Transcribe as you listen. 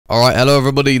Alright, hello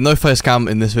everybody, no face cam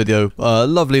in this video.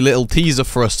 Lovely little teaser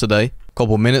for us today. A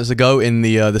couple minutes ago in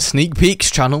the sneak peeks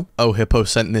channel, Oh Hippo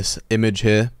sent this image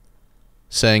here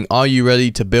saying, "Are you ready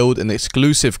to build an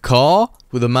exclusive car?"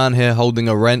 with a man here holding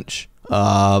a wrench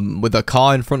with a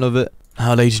car in front of it.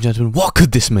 Now, ladies and gentlemen, what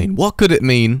could this mean? What could it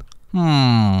mean?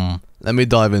 Let me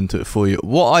dive into it for you.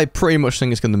 What I pretty much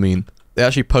think it's going to mean. They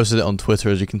actually posted it on Twitter,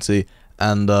 as you can see.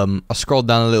 And I scrolled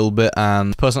down a little bit,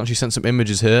 and the person actually sent some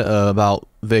images here about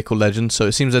Vehicle Legends. So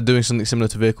it seems they're doing something similar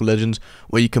to Vehicle Legends,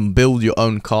 where you can build your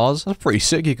own cars. That's pretty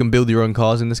sick. You can build your own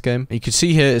cars in this game. You can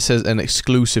see here it says an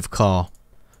exclusive car.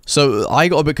 So I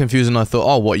got a bit confused, and I thought,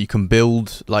 oh, what, you can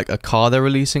build like a car they're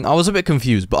releasing? I was a bit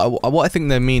confused, but what I think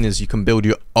they mean is you can build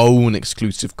your own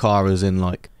exclusive car, as in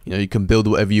like, you know, you can build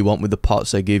whatever you want with the parts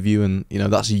they give you, and you know,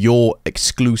 that's your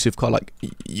exclusive car, like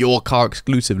your car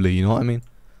exclusively. You know what I mean?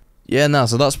 Yeah, nah,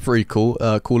 so that's pretty cool.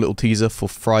 Cool little teaser for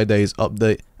Friday's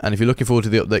update. And if you're looking forward to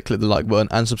the update, click the like button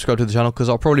and subscribe to the channel, because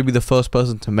I'll probably be the first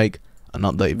person to make an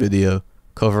update video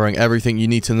covering everything you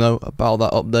need to know about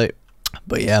that update.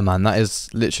 But yeah, man, that is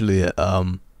literally it.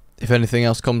 If anything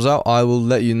else comes out, I will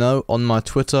let you know on my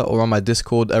Twitter or on my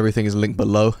Discord. Everything is linked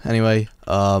below. Anyway,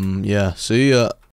 yeah, see ya.